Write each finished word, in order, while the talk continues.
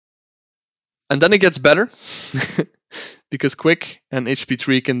And then it gets better because QUIC and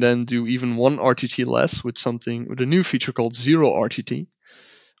HTTP3 can then do even one RTT less with a new feature called zero RTT,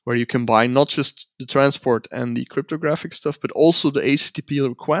 where you combine not just the transport and the cryptographic stuff, but also the HTTP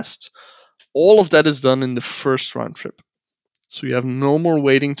request. All of that is done in the first round trip. So you have no more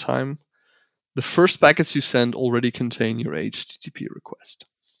waiting time. The first packets you send already contain your HTTP request.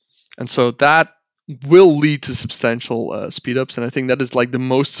 And so that will lead to substantial speedups. And I think that is like the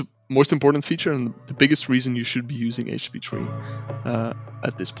most important feature and the biggest reason you should be using HTTP3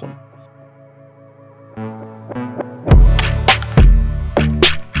 at this point.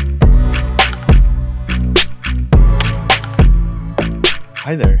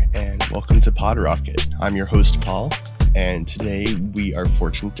 Hi there, and welcome to PodRocket. I'm your host, Paul, and today we are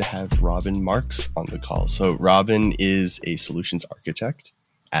fortunate to have Robin Marks on the call. So Robin is a solutions architect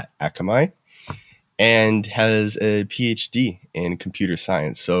at Akamai and has a PhD in computer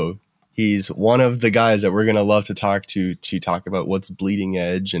science. So he's one of the guys that we're going to love to talk to talk about what's bleeding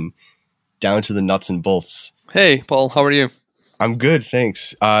edge and down to the nuts and bolts. Hey, Paul, how are you? I'm good,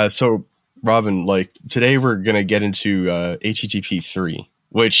 thanks. So Robin, today we're going to get into HTTP3.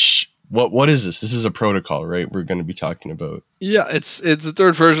 Which, what is this? This is a protocol, right? We're going to be talking about. Yeah, it's the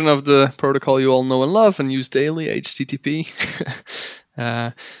third version of the protocol you all know and love and use daily, HTTP.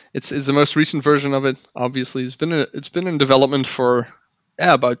 It's the most recent version of it. Obviously, it's been in development for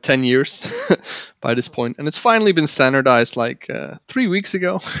about 10 years by this point, and it's finally been standardized 3 weeks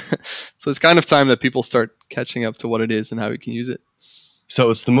ago. So it's kind of time that people start catching up to what it is and how you can use it. So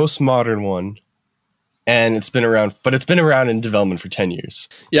it's the most modern one. And it's been around in development for 10 years.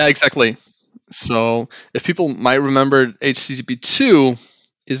 Yeah, exactly. So if people might remember, HTTP 2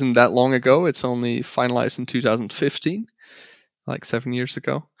 isn't that long ago. It's only finalized in 2015, like 7 years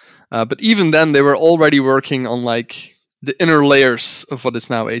ago. But even then, they were already working on the inner layers of what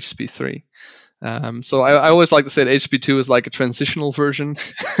is now HTTP 3. So I always like to say that HTTP 2 is like a transitional version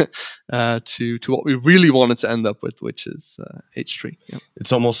to what we really wanted to end up with, which is H3. Yeah.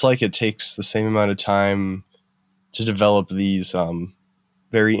 It's almost like it takes the same amount of time to develop these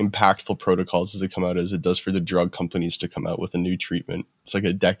very impactful protocols as they come out as it does for the drug companies to come out with a new treatment. It's like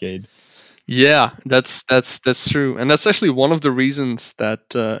a decade. Yeah, that's true. And that's actually one of the reasons that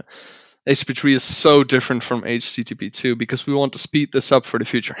HTTP3 is so different from HTTP2, because we want to speed this up for the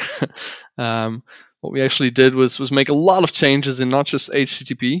future. What we actually did was make a lot of changes in not just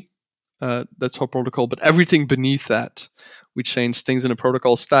HTTP, the top protocol, but everything beneath that. We changed things in the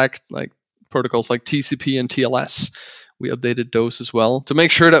protocol stack, like protocols like TCP and TLS. We updated those as well to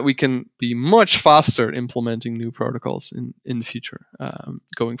make sure that we can be much faster implementing new protocols in the future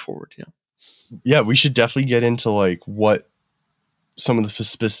going forward. Yeah, we should definitely get into what some of the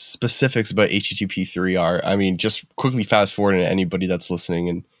specifics about HTTP3 are. I mean, just quickly fast forward to anybody that's listening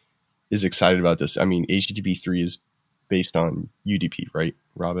and is excited about this. I mean, HTTP3 is based on UDP, right,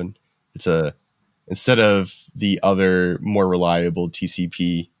 Robin? It's instead of the other more reliable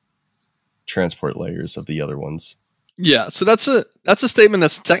TCP transport layers of the other ones. Yeah, so that's a statement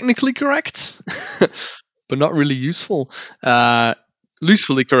that's technically correct, but not really useful.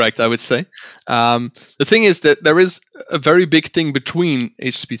 Usefully correct, I would say. The thing is that there is a very big thing between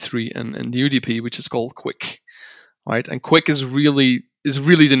HTTP3 and UDP, which is called QUIC, right? And QUIC is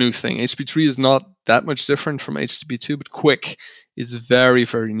really the new thing. HTTP3 is not that much different from HTTP2, but QUIC is very,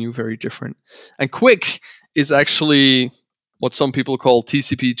 very new, very different. And QUIC is actually what some people call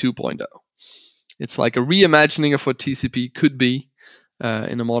TCP 2.0. It's like a reimagining of what TCP could be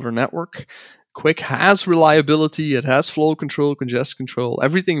in a modern network. QUIC has reliability, it has flow control, congestion control.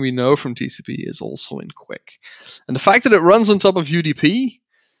 Everything we know from TCP is also in QUIC. And the fact that it runs on top of UDP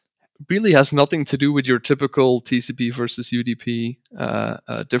really has nothing to do with your typical TCP versus UDP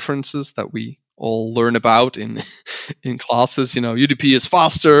differences that we all learn about in classes. UDP is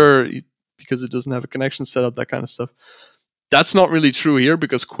faster because it doesn't have a connection set up, that kind of stuff. That's not really true here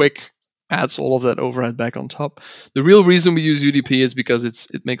because QUIC adds all of that overhead back on top. The real reason we use UDP is because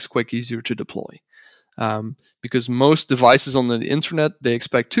it makes QUIC easier to deploy. Because most devices on the internet, they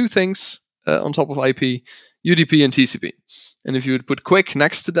expect two things on top of IP, UDP and TCP. And if you would put QUIC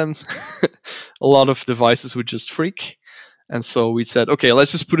next to them, a lot of devices would just freak. And so we said, okay,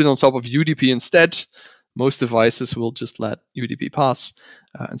 let's just put it on top of UDP instead. Most devices will just let UDP pass.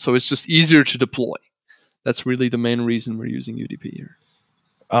 And so it's just easier to deploy. That's really the main reason we're using UDP here.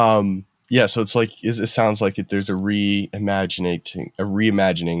 Yeah, so it's it sounds like there's a reimagining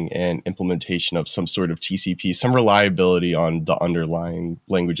and implementation of some sort of TCP, some reliability on the underlying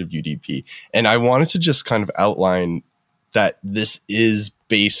language of UDP. And I wanted to just kind of outline that this is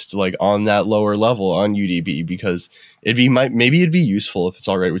based like on that lower level on UDP, because maybe it'd be useful if it's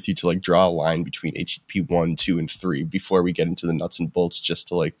all right with you to like draw a line between HTTP 1, 2, and 3 before we get into the nuts and bolts, just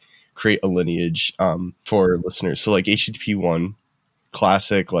to like create a lineage for listeners. So like HTTP 1,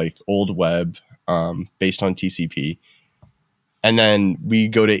 classic like old web, based on TCP, and then we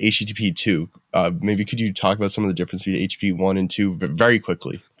go to HTTP 2. Maybe could you talk about some of the difference between HTTP 1 and 2 very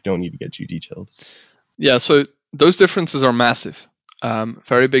quickly? You don't need to get too detailed. Yeah, so those differences are massive.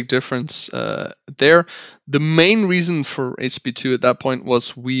 Very big difference there. The main reason for HTTP2 at that point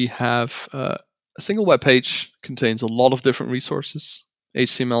was we have a single web page contains a lot of different resources,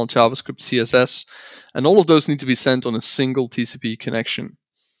 HTML, JavaScript, CSS, and all of those need to be sent on a single TCP connection,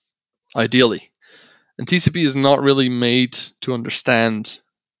 ideally. And TCP is not really made to understand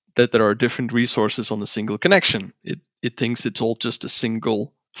that there are different resources on a single connection. It thinks it's all just a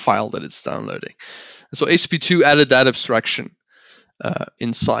single file that it's downloading. And so HTTP2 added that abstraction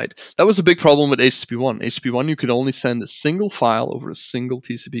inside. That was a big problem with HTTP1. HTTP1, you could only send a single file over a single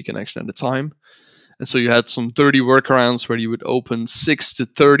TCP connection at a time. And so you had some dirty workarounds where you would open 6 to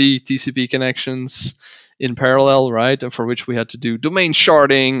 30 TCP connections in parallel, right? And for which we had to do domain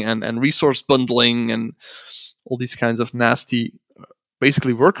sharding and resource bundling and all these kinds of nasty,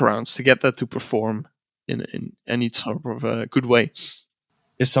 basically workarounds to get that to perform in any sort of a good way.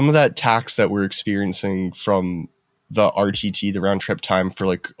 Is some of that tax that we're experiencing from the RTT, the round trip time for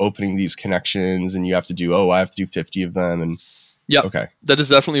like opening these connections, and you have to do, I have to do 50 of them, and yeah, okay, that is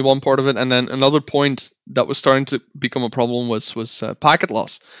definitely one part of it. And then another point that was starting to become a problem was packet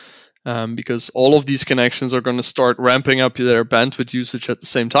loss, because all of these connections are going to start ramping up their bandwidth usage at the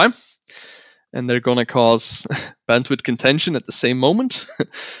same time, and they're going to cause bandwidth contention at the same moment,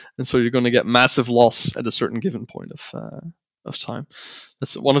 and so you're going to get massive loss at a certain given point of time.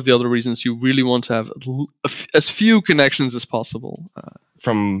 That's one of the other reasons you really want to have as few connections as possible.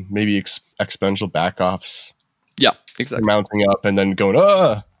 From maybe exponential backoffs. Yeah, exactly. Mounting up and then going,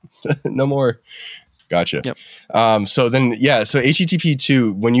 no more. Gotcha. Yep. So HTTP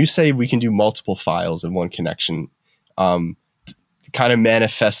 2, when you say we can do multiple files in one connection, kind of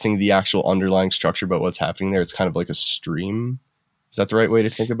manifesting the actual underlying structure about what's happening there, it's kind of like a stream. Is that the right way to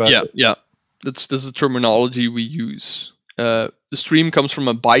think about it? Yeah. This is the terminology we use. The stream comes from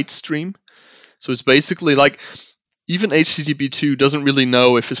a byte stream. So it's basically like, even HTTP2 doesn't really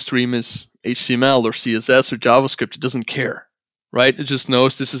know if a stream is HTML or CSS or JavaScript. It doesn't care, right? It just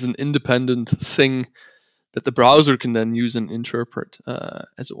knows this is an independent thing that the browser can then use and interpret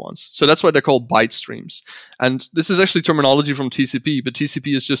as it wants. So that's why they're called byte streams. And this is actually terminology from TCP, but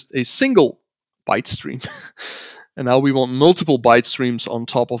TCP is just a single byte stream. And now we want multiple byte streams on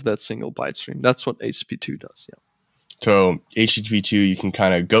top of that single byte stream. That's what HTTP2 does, yeah. So HTTP2, you can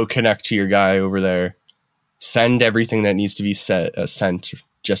kind of go connect to your guy over there, send everything that needs to be sent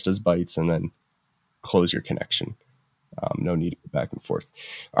just as bytes, and then close your connection. No need to go back and forth.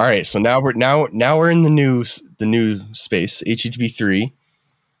 All right, so now we're in the new space, HTTP 3.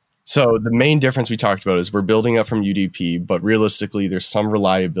 So the main difference we talked about is we're building up from UDP, but realistically, there's some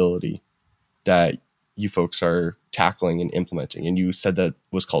reliability that you folks are tackling and implementing, and you said that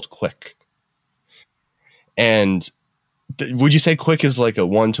was called QUIC. And would you say QUIC is like a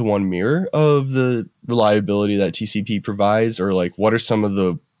one-to-one mirror of the reliability that TCP provides, or like what are some of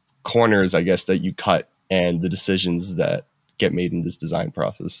the corners, I guess, that you cut and the decisions that get made in this design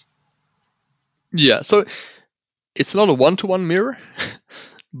process? Yeah, so it's not a one-to-one mirror,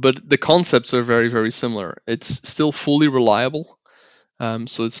 but the concepts are very, very similar. It's still fully reliable,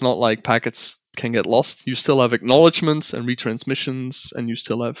 so it's not like packets can get lost. You still have acknowledgements and retransmissions, and you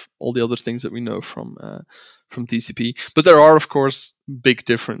still have all the other things that we know from TCP. But there are, of course, big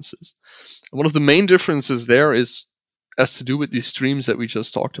differences. And one of the main differences there has to do with these streams that we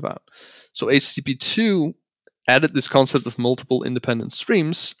just talked about. So HTTP2 added this concept of multiple independent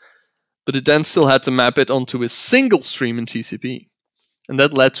streams, but it then still had to map it onto a single stream in TCP. And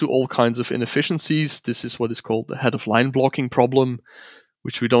that led to all kinds of inefficiencies. This is what is called the head of line blocking problem,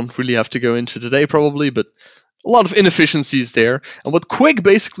 which we don't really have to go into today probably, but a lot of inefficiencies there. And what QUIC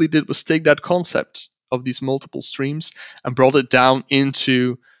basically did was take that concept of these multiple streams and brought it down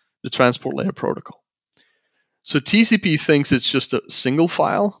into the transport layer protocol. So TCP thinks it's just a single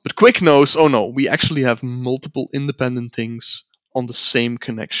file, but QUIC knows, oh no, we actually have multiple independent things on the same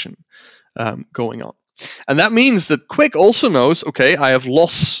connection going on. And that means that QUIC also knows, okay, I have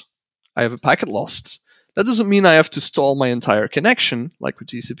a packet lost. That doesn't mean I have to stall my entire connection, like with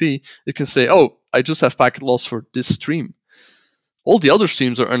TCP. It can say, oh, I just have packet loss for this stream. All the other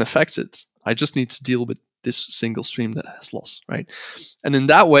streams are unaffected. I just need to deal with this single stream that has loss, right? And in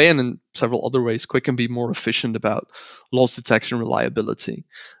that way, and in several other ways, Quick can be more efficient about loss detection reliability.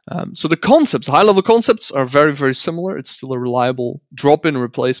 So the concepts, high-level concepts, are very, very similar. It's still a reliable drop-in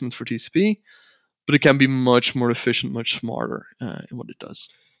replacement for TCP, but it can be much more efficient, much smarter in what it does.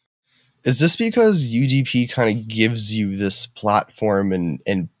 Is this because UDP kind of gives you this platform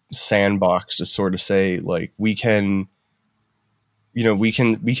and sandbox to sort of say, like, we can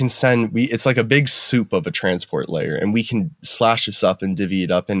send, it's like a big soup of a transport layer, and we can slash this up and divvy it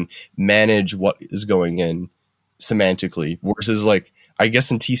up and manage what is going in semantically, versus, like, I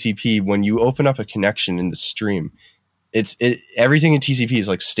guess in TCP, when you open up a connection in the stream, everything in TCP is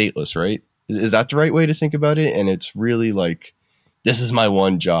like stateless, right? Is that the right way to think about it? And it's really like, this is my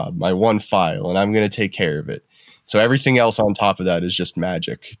one job, my one file, and I'm going to take care of it. So everything else on top of that is just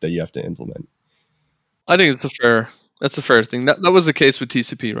magic that you have to implement. I think that's a fair thing. That was the case with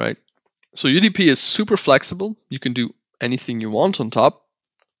TCP, right? So UDP is super flexible. You can do anything you want on top,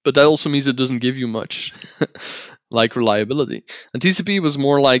 but that also means it doesn't give you much, like reliability. And TCP was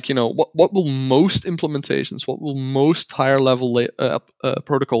more like, what will most implementations, what will most higher level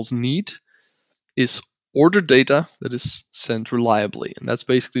protocols need is ordered data that is sent reliably, and that's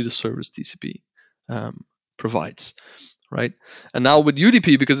basically the service TCP provides, right? And now with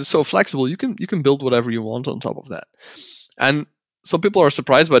UDP, because it's so flexible, you can build whatever you want on top of that. And some people are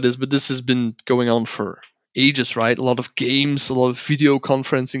surprised by this, but this has been going on for ages, right? A lot of games, a lot of video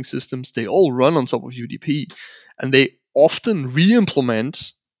conferencing systems, they all run on top of UDP, and they often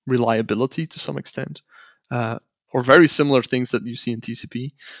re-implement reliability to some extent, or very similar things that you see in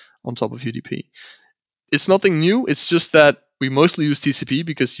TCP on top of UDP. It's nothing new. It's just that we mostly use TCP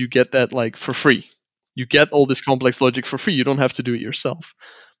because you get that like for free. You get all this complex logic for free. You don't have to do it yourself.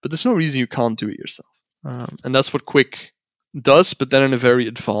 But there's no reason you can't do it yourself. And that's what Quick does, but then in a very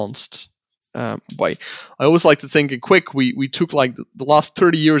advanced way. I always like to think in Quick, we took like the last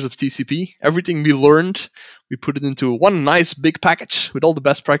 30 years of TCP, everything we learned, we put it into one nice big package with all the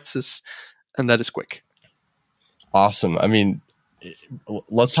best practices, and that is Quick. Awesome. I mean,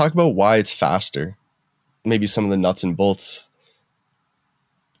 let's talk about why it's faster. Maybe some of the nuts and bolts.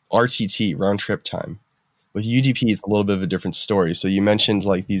 RTT, round trip time. With UDP, it's a little bit of a different story. So you mentioned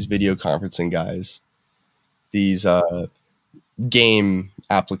like these video conferencing guys, these game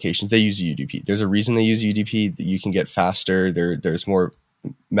applications, they use UDP. There's a reason they use UDP, that you can get faster. There's more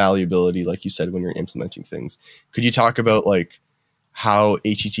malleability, like you said, when you're implementing things. Could you talk about like how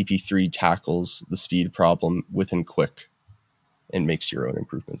HTTP3 tackles the speed problem within Quick and makes your own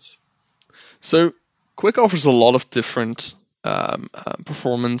improvements? So Quick offers a lot of different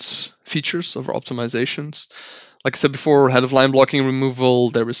performance features or optimizations. Like I said before, head of line blocking removal,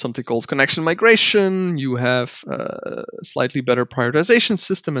 there is something called connection migration, you have a slightly better prioritization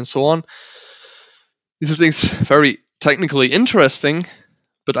system, and so on. These are things very technically interesting,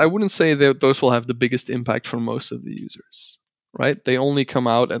 but I wouldn't say that those will have the biggest impact for most of the users, right? They only come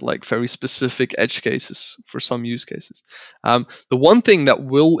out at like very specific edge cases for some use cases. The one thing that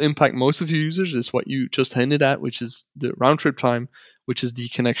will impact most of your users is what you just hinted at, which is the round trip time, which is the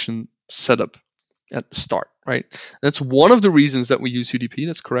connection setup at the start, right? That's one of the reasons that we use UDP,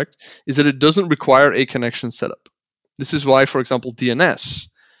 that's correct, is that it doesn't require a connection setup. This is why, for example, DNS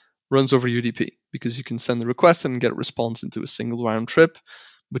runs over UDP, because you can send the request and get a response into a single round trip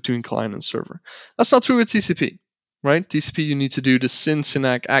between client and server. That's not true with TCP, right? TCP, you need to do the SYN,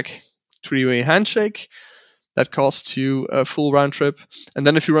 SYNAC, ACK three-way handshake. That costs you a full round trip. And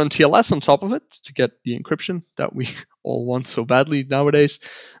then if you run TLS on top of it to get the encryption that we all want so badly nowadays,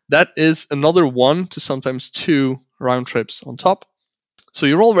 that is another 1 to sometimes 2 round trips on top. So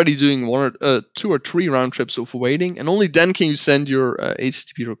you're already doing 2 or 3 round trips of waiting, and only then can you send your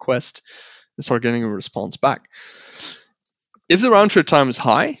HTTP request and start getting a response back. If the round trip time is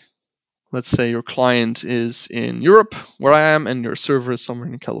high, let's say your client is in Europe, where I am, and your server is somewhere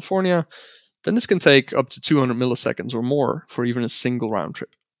in California, then this can take up to 200 milliseconds or more for even a single round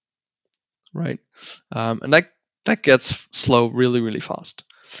trip, right? And that gets slow really, really fast.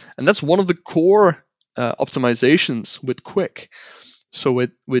 And that's one of the core optimizations with Quick. So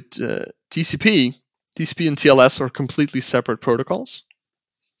with TCP and TLS are completely separate protocols.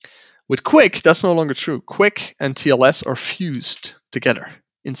 With Quick, that's no longer true. Quick and TLS are fused together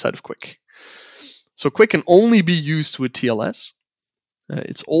inside of Quick. So Quick can only be used with TLS.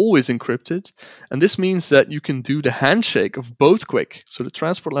 It's always encrypted. And this means that you can do the handshake of both Quick, so the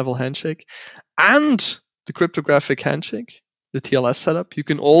transport level handshake, and the cryptographic handshake, the TLS setup. You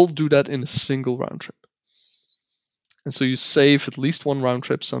can all do that in a single round trip. And so you save at least 1 round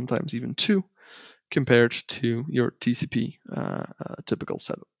trip, sometimes even 2, compared to your TCP typical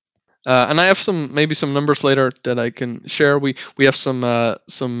setup. And I have maybe some numbers later that I can share. We have some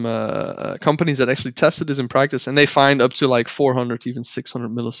companies that actually tested this in practice, and they find up to like 400, even 600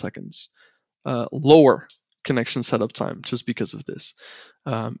 milliseconds lower connection setup time just because of this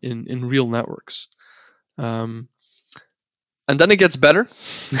in real networks. And then it gets better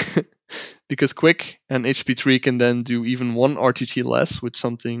because QUIC and HTTP3 can then do even one RTT less with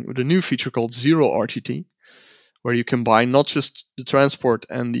a new feature called zero RTT, where you combine not just the transport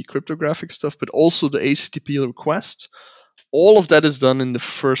and the cryptographic stuff, but also the HTTP request. All of that is done in the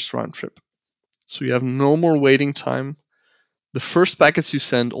first round trip. So you have no more waiting time. The first packets you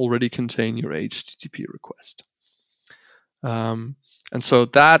send already contain your HTTP request. And so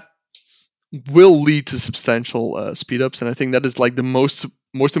that will lead to substantial speedups. And I think that is like the most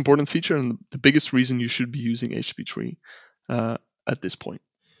important feature and the biggest reason you should be using HTTP3 at this point.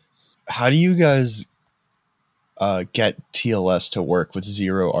 How do you guys get TLS to work with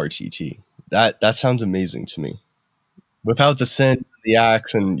zero RTT? That sounds amazing to me. Without the send, the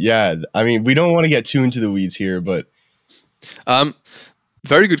axe, and yeah, I mean, we don't want to get too into the weeds here, but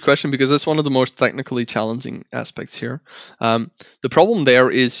very good question, because that's one of the most technically challenging aspects here. The problem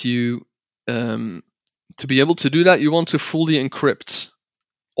there is to be able to do that, you want to fully encrypt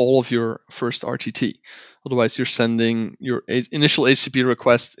all of your first RTT. Otherwise, you're sending your initial HTTP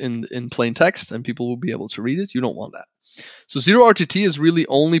request in plain text, and people will be able to read it. You don't want that. So zero RTT is really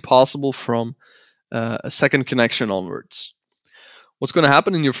only possible from a second connection onwards. What's going to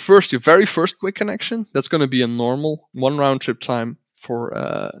happen in your very first QUIC connection? That's going to be a normal one round trip time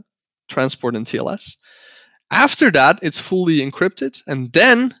for transport and TLS. After that, it's fully encrypted, and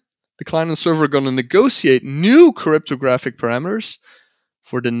then the client and server are going to negotiate new cryptographic parameters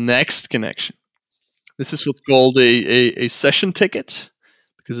for the next connection. This is what's called a session ticket,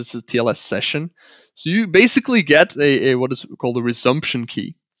 because it's a TLS session. So you basically get a what is called a resumption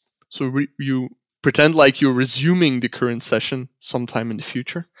key. So you pretend like you're resuming the current session sometime in the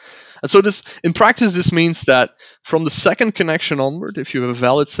future. And so this, in practice, this means that from the second connection onward, if you have a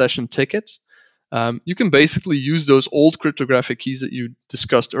valid session ticket, you can basically use those old cryptographic keys that you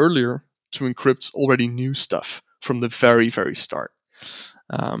discussed earlier to encrypt already new stuff from the very, very start.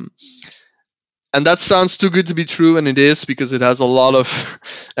 And that sounds too good to be true, and it is, because it has a lot of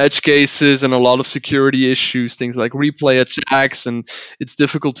edge cases and a lot of security issues, things like replay attacks, and it's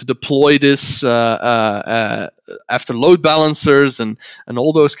difficult to deploy this after load balancers and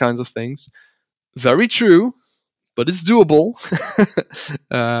all those kinds of things. Very true, but it's doable,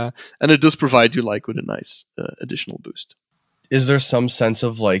 and it does provide you like with a nice additional boost. Is there some sense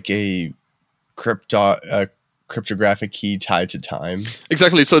of like a cryptographic key tied to time?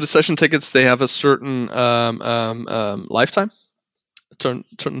 Exactly. So the session tickets, they have a certain lifetime,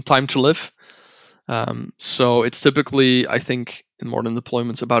 time to live. So it's typically, I think, in modern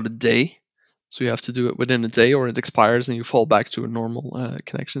deployments, about a day. So you have to do it within a day, or it expires and you fall back to a normal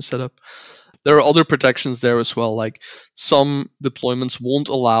connection setup. There are other protections there as well. Like some deployments won't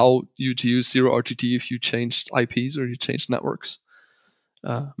allow you to use zero RTT if you changed IPs or you changed networks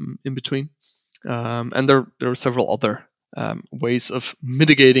in between. And there are several other ways of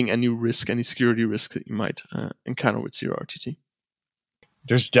mitigating any security risk that you might encounter with zero RTT.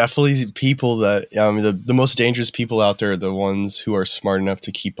 There's definitely people that, the most dangerous people out there are the ones who are smart enough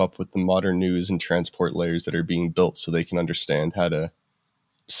to keep up with the modern news and transport layers that are being built so they can understand how to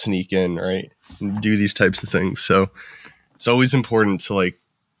sneak in, right, and do these types of things. So it's always important to like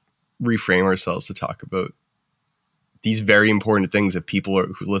reframe ourselves to talk about these very important things if people who are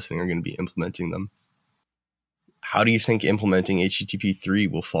listening are going to be implementing them. How do you think implementing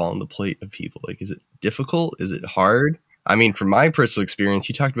HTTP3 will fall on the plate of people? Like, is it difficult? Is it hard? I mean, from my personal experience,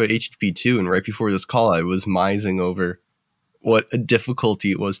 you talked about HTTP2, and right before this call, I was mising over what a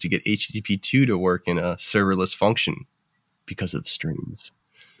difficulty it was to get HTTP2 to work in a serverless function because of streams.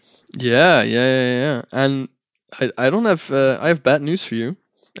 Yeah. And I don't have I have bad news for you.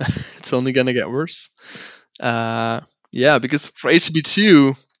 It's only gonna get worse. Because for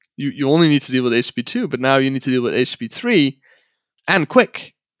HTTP2, you only need to deal with HTTP2, but now you need to deal with HTTP3 and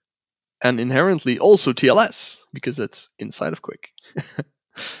QUIC, and inherently also TLS, because it's inside of QUIC.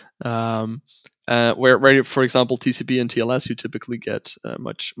 Where, for example, TCP and TLS, you typically get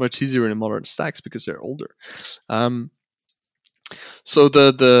much easier in modern stacks because they're older. So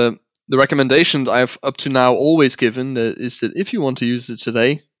the recommendation I've up to now always given is that if you want to use it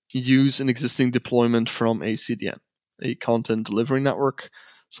today, use an existing deployment from a CDN, a content delivery network,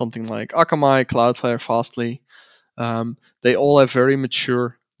 something like Akamai, Cloudflare, Fastly. They all have very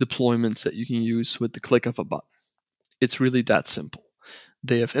mature deployments that you can use with the click of a button. It's really that simple.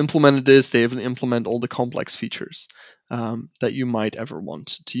 They have implemented this. They have implemented all the complex features that you might ever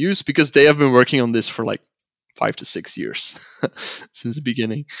want to use, because they have been working on this for like 5 to 6 years since the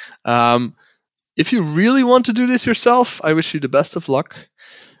beginning. If you really want to do this yourself, I wish you the best of luck.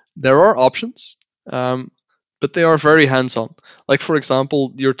 There are options, but they are very hands-on. Like, for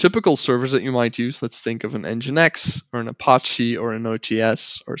example, your typical servers that you might use, let's think of an Nginx or an Apache or an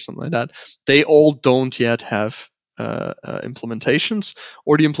Node.js or something like that, they all don't yet have implementations,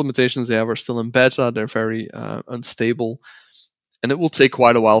 or the implementations they have are still in beta. They're very unstable, and it will take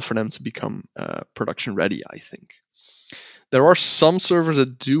quite a while for them to become production ready, I think. There are some servers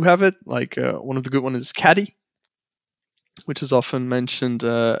that do have it, like one of the good ones is Caddy, which is often mentioned.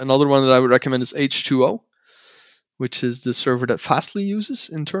 Another one that I would recommend is H2O, which is the server that Fastly uses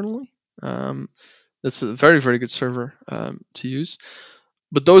internally. That's a very, very good server to use.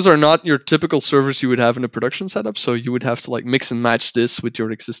 But those are not your typical servers you would have in a production setup. So you would have to like mix and match this with your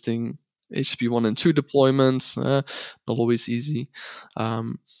existing HTTP 1 and 2 deployments. Not always easy.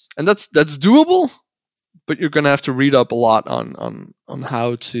 And that's doable, but you're going to have to read up a lot on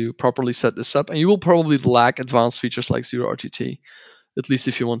how to properly set this up. And you will probably lack advanced features like zero RTT, at least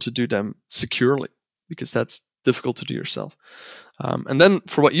if you want to do them securely, because that's difficult to do yourself. And then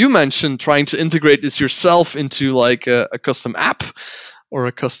for what you mentioned, trying to integrate this yourself into like a custom app or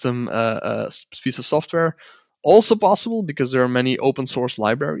a custom piece of software, also possible, because there are many open source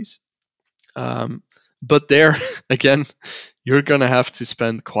libraries. But there, again, you're going to have to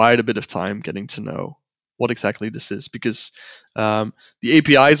spend quite a bit of time getting to know what exactly this is, because the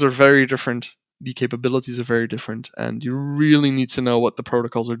APIs are very different, the capabilities are very different, and you really need to know what the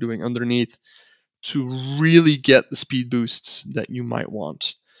protocols are doing underneath to really get the speed boosts that you might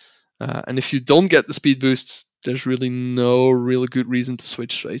want. And if you don't get the speed boosts, there's really no real good reason to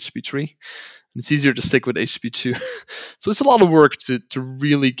switch to HTTP3. And it's easier to stick with HTTP2. So it's a lot of work to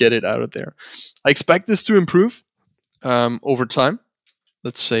really get it out of there. I expect this to improve over time,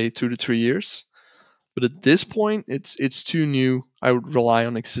 let's say 2 to 3 years. But at this point, it's too new. I would rely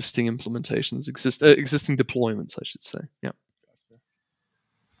on existing implementations, existing deployments, I should say. Yeah.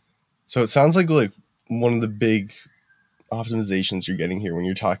 So it sounds like one of the big optimizations you're getting here when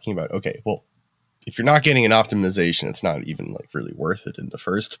you're talking about, okay, well, if you're not getting an optimization, it's not even like really worth it in the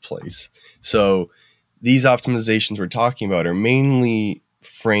first place. So these optimizations we're talking about are mainly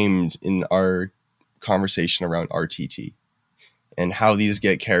framed in our conversation around RTT and how these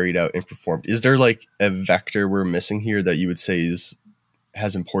get carried out and performed. Is there like a vector we're missing here that you would say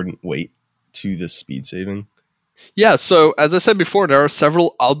has important weight to this speed saving? Yeah, so as I said before, there are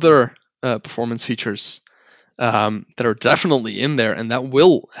several other performance features that are definitely in there, and that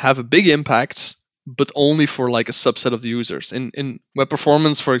will have a big impact, but only for like a subset of the users. In web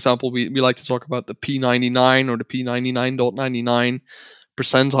performance, for example, we like to talk about the P99 or the P99.99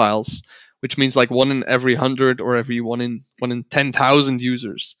 percentiles, which means like 1 in every 100 or every 1 in 10,000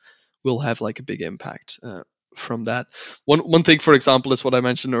 users will have like a big impact from that. One thing, for example, is what I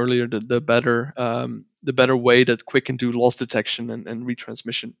mentioned earlier: the better way that Quick can do loss detection and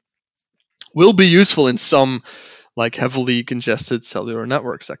retransmission will be useful in some like heavily congested cellular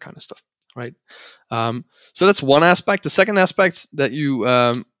networks, that kind of stuff, right? So that's one aspect. The second aspect that you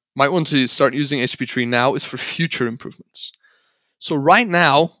might want to start using HTTP3 now is for future improvements. So right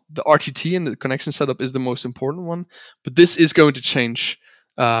now, the RTT and the connection setup is the most important one, but this is going to change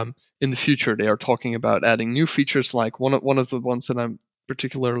in the future. They are talking about adding new features, like one of the ones that I'm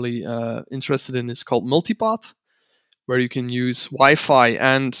particularly interested in is called multipath, where you can use Wi-Fi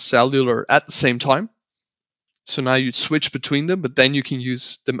and cellular at the same time. So now you'd switch between them, but then you can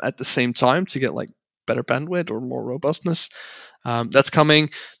use them at the same time to get like better bandwidth or more robustness. That's coming.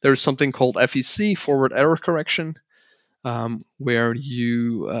 There is something called FEC, forward error correction, where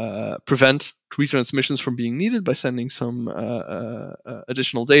you prevent retransmissions from being needed by sending some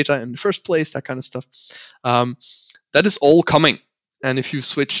additional data in the first place, that kind of stuff. That is all coming. And if you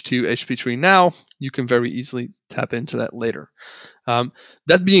switch to HTTP3 now, you can very easily tap into that later.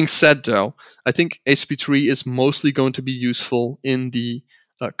 That being said, though, I think HTTP3 is mostly going to be useful in the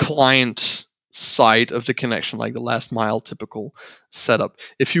client side of the connection, like the last mile typical setup.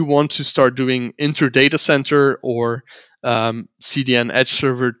 If you want to start doing inter-data center or CDN edge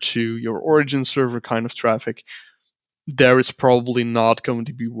server to your origin server kind of traffic, there is probably not going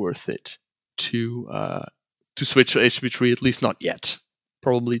to be worth it to switch to HTTP3, at least not yet.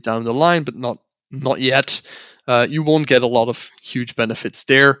 Probably down the line, but not yet. You won't get a lot of huge benefits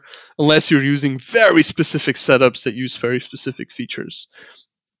there unless you're using very specific setups that use very specific features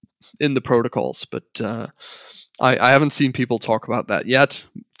in the protocols. But I haven't seen people talk about that yet.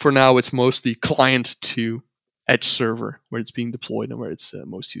 For now, it's mostly client to edge server where it's being deployed and where it's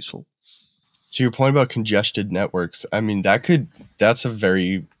most useful. To your point about congested networks, I mean, that's a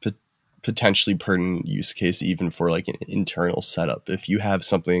very potentially pertinent use case even for like an internal setup. If you have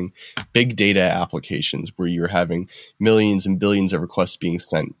something, big data applications where you're having millions and billions of requests being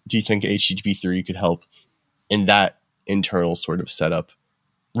sent, do you think HTTP3 could help in that internal sort of setup,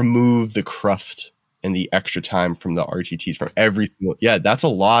 remove the cruft and the extra time from the RTTs from every single, yeah, that's a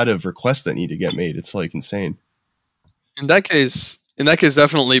lot of requests that need to get made. It's like insane. In that case,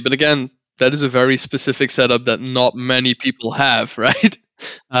 definitely. But again, that is a very specific setup that not many people have, right?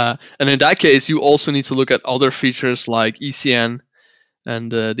 And in that case, you also need to look at other features like ECN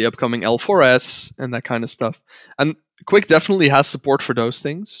and the upcoming L4S and that kind of stuff. And Quick definitely has support for those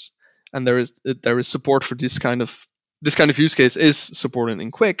things, and there is support for this kind of use case is supported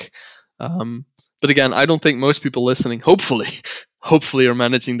in Quick. But again, I don't think most people listening, hopefully, are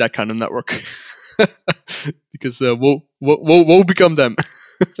managing that kind of network. Because we'll become them.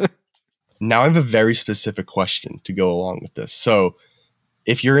 Now I have a very specific question to go along with this. So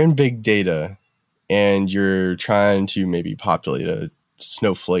if you're in big data and you're trying to maybe populate a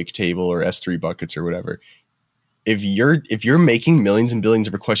Snowflake table or S3 buckets or whatever, if you're making millions and billions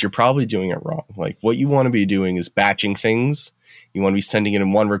of requests, you're probably doing it wrong. Like what you want to be doing is batching things. You want to be sending it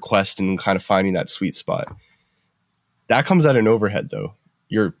in one request and kind of finding that sweet spot. That comes at an overhead though.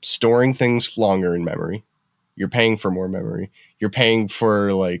 You're storing things longer in memory. You're paying for more memory. You're paying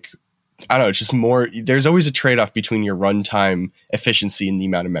for like, I don't know, just more. There's always a trade-off between your runtime efficiency and the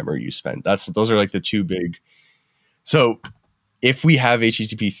amount of memory you spend. Those are like the two big. So if we have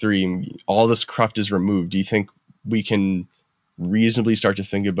HTTP3 and all this cruft is removed, do you think we can reasonably start to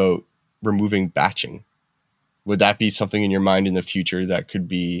think about removing batching? Would that be something in your mind in the future that could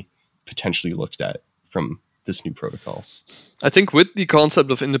be potentially looked at from this new protocol? I think with the concept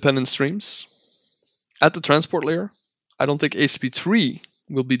of independent streams at the transport layer, I don't think HTTP3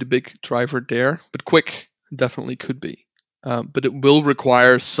 will be the big driver there, but Quick definitely could be. But it will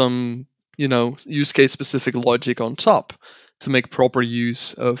require some, use case specific logic on top to make proper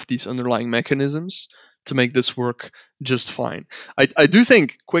use of these underlying mechanisms to make this work just fine. I do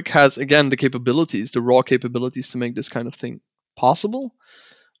think Quick has, again, the raw capabilities to make this kind of thing possible.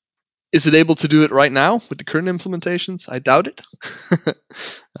 Is it able to do it right now with the current implementations? I doubt it.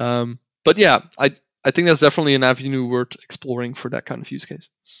 But yeah, I think that's definitely an avenue worth exploring for that kind of use case.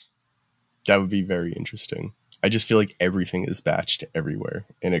 That would be very interesting. I just feel like everything is batched everywhere,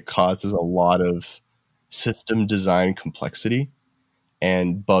 and it causes a lot of system design complexity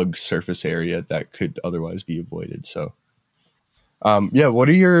and bug surface area that could otherwise be avoided. So, what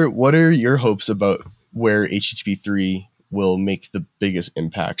are your hopes about where HTTP3 will make the biggest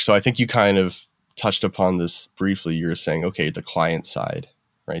impact? So I think you kind of touched upon this briefly. You were saying, okay, the client side,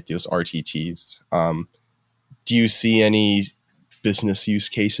 right? Those RTTs. Do you see any business use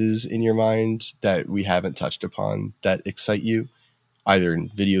cases in your mind that we haven't touched upon that excite you, either in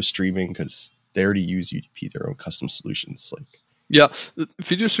video streaming, because they already use UDP, their own custom solutions? Yeah,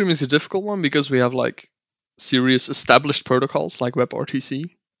 video streaming is a difficult one because we have like serious established protocols like WebRTC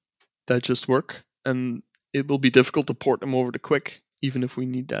that just work, and it will be difficult to port them over to Quick, even if we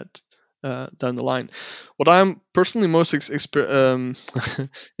need that down the line. What I'm personally most interested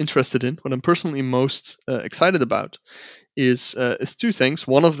in, what I'm personally most excited about, is two things.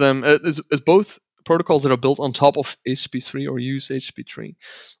 One of them is both protocols that are built on top of HTTP3 or use HTTP3.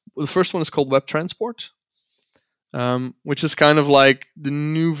 The first one is called Web Transport, which is kind of like the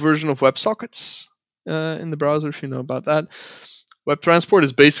new version of WebSockets in the browser, if you know about that. Web Transport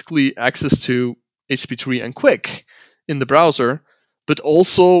is basically access to HTTP3 and Quick in the browser, but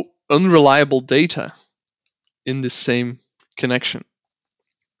also unreliable data in the same connection.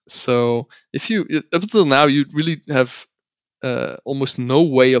 So up until now, you really have almost no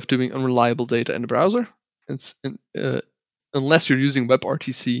way of doing unreliable data in the browser, unless you're using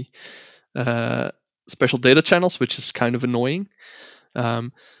WebRTC special data channels, which is kind of annoying.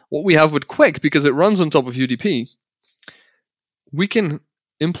 What we have with Quick, because it runs on top of UDP, we can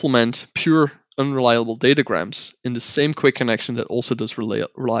implement pure unreliable datagrams in the same Quick connection that also does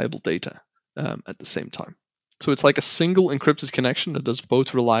reliable data at the same time. So it's like a single encrypted connection that does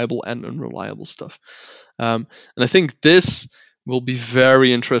both reliable and unreliable stuff. And I think this will be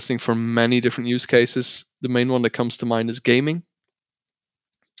very interesting for many different use cases. The main one that comes to mind is gaming.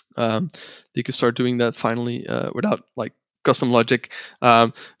 You can start doing that finally without like custom logic.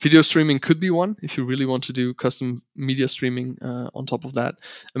 Video streaming could be one if you really want to do custom media streaming on top of that,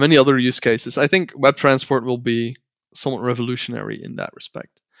 and many other use cases. I think Web Transport will be somewhat revolutionary in that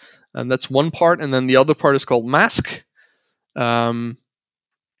respect, and that's one part. And then the other part is called Mask,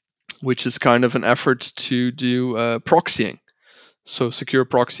 which is kind of an effort to do proxying. So secure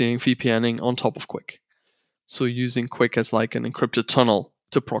proxying, VPNing on top of Quick. So using Quick as like an encrypted tunnel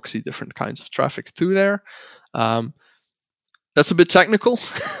to proxy different kinds of traffic through there. That's a bit technical.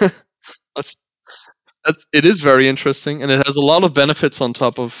 It is very interesting, and it has a lot of benefits on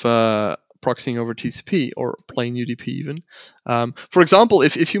top of proxying over TCP or plain UDP even. For example,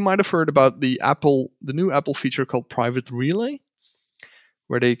 if you might have heard about the new Apple feature called Private Relay,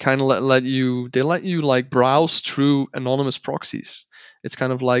 where they kind of let you like browse through anonymous proxies. It's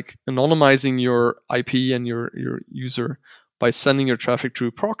kind of like anonymizing your IP and your user by sending your traffic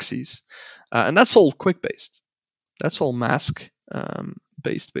through proxies, and that's all Quick based. That's all mask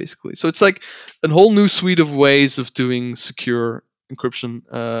based basically. So it's like a whole new suite of ways of doing secure encryption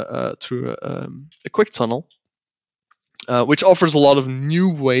through a Quick tunnel, which offers a lot of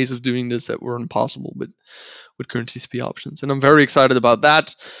new ways of doing this that weren't possible with current TCP options. And I'm very excited about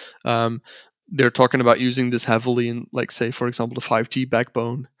that. They're talking about using this heavily in, like, say, for example, the 5G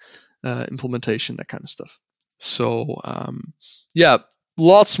backbone implementation, that kind of stuff. So yeah,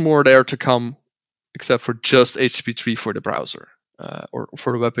 lots more there to come, except for just HTTP3 for the browser or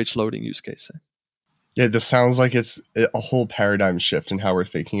for the web page loading use case. Yeah, this sounds like it's a whole paradigm shift in how we're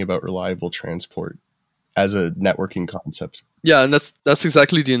thinking about reliable transport as a networking concept. Yeah, and that's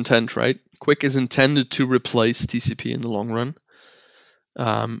exactly the intent, right? Quick is intended to replace TCP in the long run,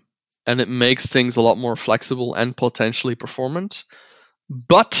 and it makes things a lot more flexible and potentially performant.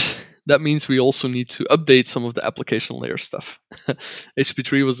 But that means we also need to update some of the application layer stuff.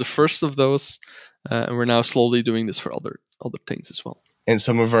 HTTP3 was the first of those, and we're now slowly doing this for other things as well. And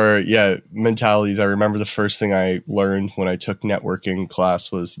some of our mentalities. I remember the first thing I learned when I took networking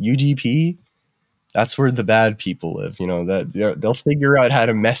class was UDP. That's where the bad people live. You know, that they'll figure out how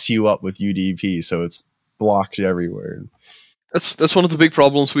to mess you up with UDP, so it's blocked everywhere. That's one of the big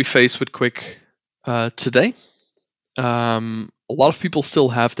problems we face with Quick today. A lot of people still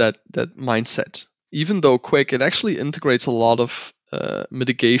have that mindset. Even though Quick, it actually integrates a lot of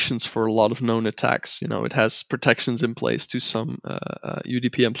mitigations for a lot of known attacks. You know, it has protections in place to some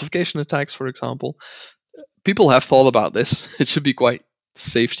UDP amplification attacks, for example. People have thought about this. It should be quite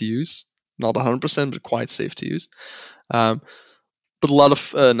safe to use. Not 100%, but quite safe to use. But a lot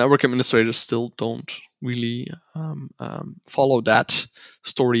of network administrators still don't really follow that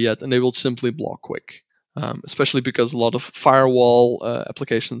story yet, and they will simply block Quick, especially because a lot of firewall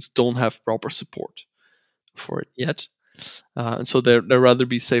applications don't have proper support for it yet, and so they'd rather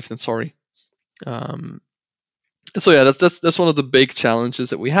be safe than sorry. So yeah, that's one of the big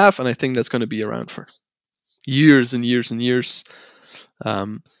challenges that we have, and I think that's going to be around for years and years and years.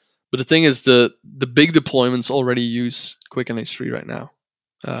 But the thing is, the big deployments already use Quick NH3 right now.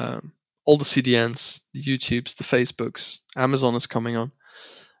 All the CDNs, the YouTubes, the Facebooks, Amazon is coming on,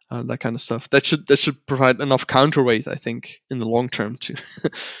 that kind of stuff. That should provide enough counterweight, I think, in the long term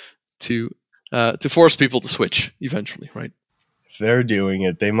to force people to switch eventually, right? If they're doing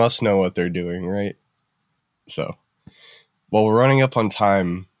it, they must know what they're doing, right? So, well, we're running up on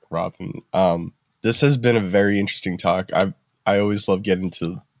time, Robin. This has been a very interesting talk. I always love getting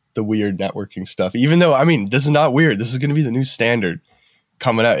into the weird networking stuff, even though, I mean, this is not weird. This is going to be the new standard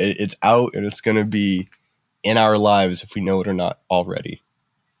coming out. It's out, and it's going to be in our lives if we know it or not already.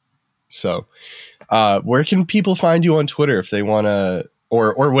 So where can people find you on Twitter if they want to,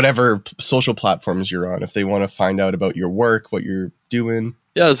 or whatever social platforms you're on, if they want to find out about your work, what you're doing?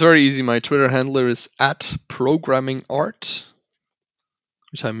 Yeah, it's very easy. My Twitter handler is @programmingart,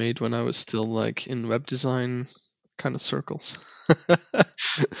 which I made when I was still like in web design kind of circles.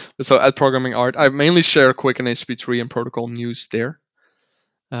 So @programmingart, I mainly share Quick and HTTP3 and protocol news there.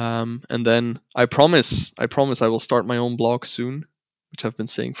 And then I promise I will start my own blog soon, which I've been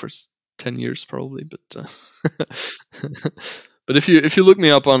saying for 10 years probably. But but if you look me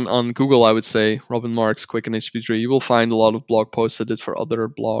up on Google, I would say Robin Marks, Quick and HTTP3, you will find a lot of blog posts I did for other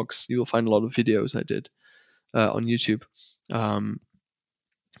blogs. You will find a lot of videos I did on YouTube.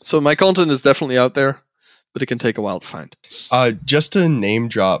 So my content is definitely out there, but it can take a while to find. Just to name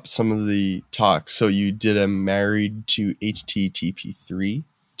drop some of the talks. So you did a Married to HTTP3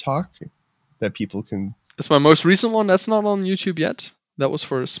 talk that people can... It's my most recent one. That's not on YouTube yet. That was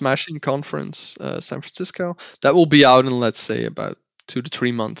for Smashing Conference, San Francisco. That will be out in, let's say, about 2 to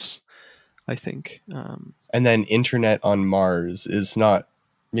 3 months, I think. And then Internet on Mars is not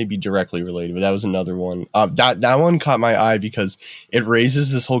maybe directly related, but that was another one. That one caught my eye because it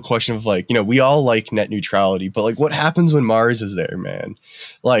raises this whole question of, like, you know, we all like net neutrality, but like, what happens when Mars is there, man?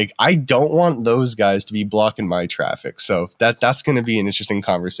 Like, I don't want those guys to be blocking my traffic. So that's going to be an interesting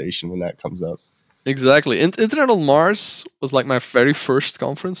conversation when that comes up. Exactly. Internet on Mars was like my very first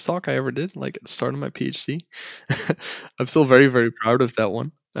conference talk I ever did, like at the start of my PhD. I'm still very, very proud of that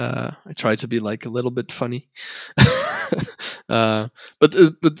one. I try to be like a little bit funny. But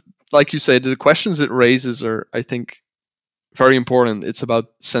like you say, the questions it raises are, I think, very important. It's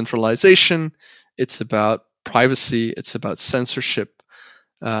about centralization, it's about privacy, it's about censorship,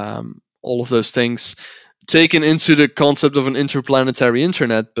 all of those things taken into the concept of an interplanetary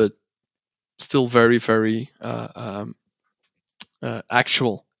internet, but still very, very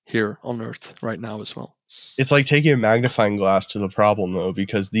actual here on Earth right now as well. It's like taking a magnifying glass to the problem, though,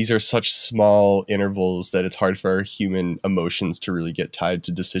 because these are such small intervals that it's hard for our human emotions to really get tied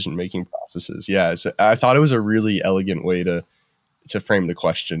to decision-making processes. Yeah, I thought it was a really elegant way to frame the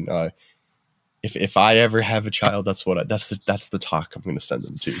question. If I ever have a child, that's the talk I'm going to send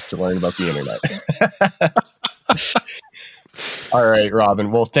them to learn about the internet. All right,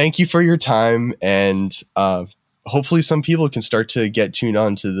 Robin. Well, thank you for your time, and hopefully some people can start to get tuned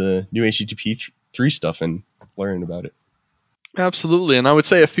on to the new HTTP 3 stuff and learn about it. Absolutely, and I would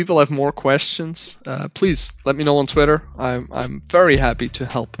say if people have more questions, please let me know on Twitter. I'm very happy to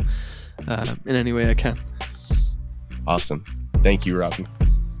help in any way I can. Awesome. Thank you, Robin.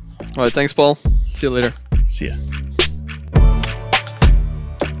 All right, thanks, Paul. See you later. See ya.